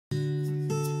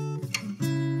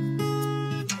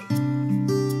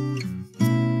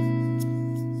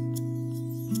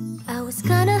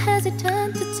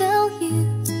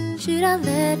should I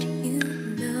let you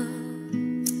know?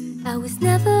 I was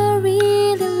never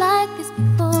really like this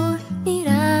before. Need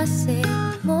I say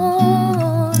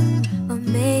more? Or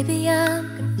maybe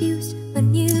I'm confused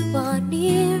when you are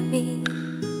near me.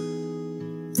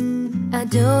 I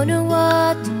don't know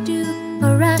what to do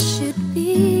or I should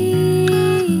be.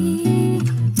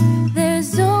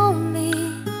 There's only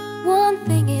one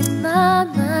thing in my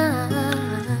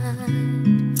mind,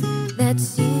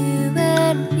 that's you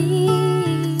and me.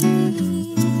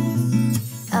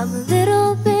 I'm a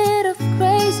little bit of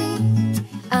crazy,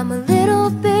 I'm a little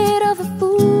bit of a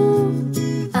fool,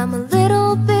 I'm a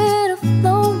little bit of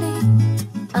lonely,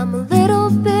 I'm a little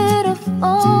bit of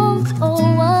all.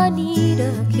 Oh, I need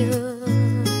a cure,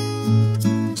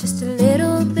 just a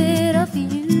little bit of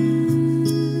you,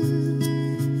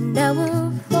 and I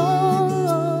will fall.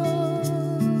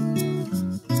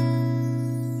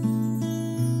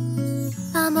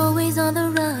 I'm always on the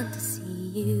run to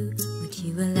see you. Would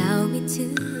you allow me to?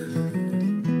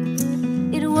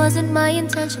 It wasn't my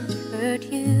intention to hurt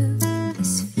you.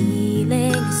 This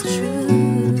feeling is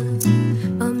true.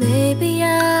 Or maybe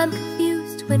I'm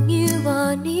confused when you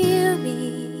are near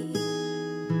me.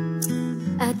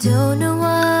 I don't know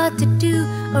what to do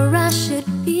or I should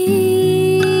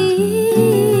be.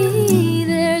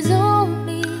 There's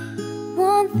only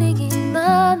one thing in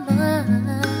my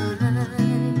mind,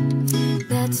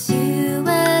 that's you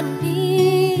and me.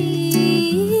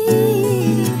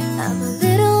 I'm a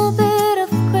little bit of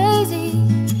crazy,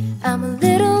 I'm a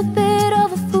little bit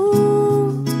of a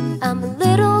fool, I'm a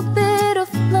little bit of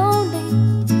lonely,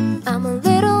 I'm a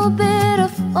little bit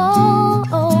of all.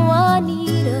 Oh, I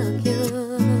need a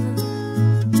cure,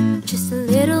 just a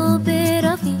little bit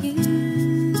of you,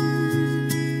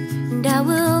 and I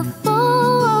will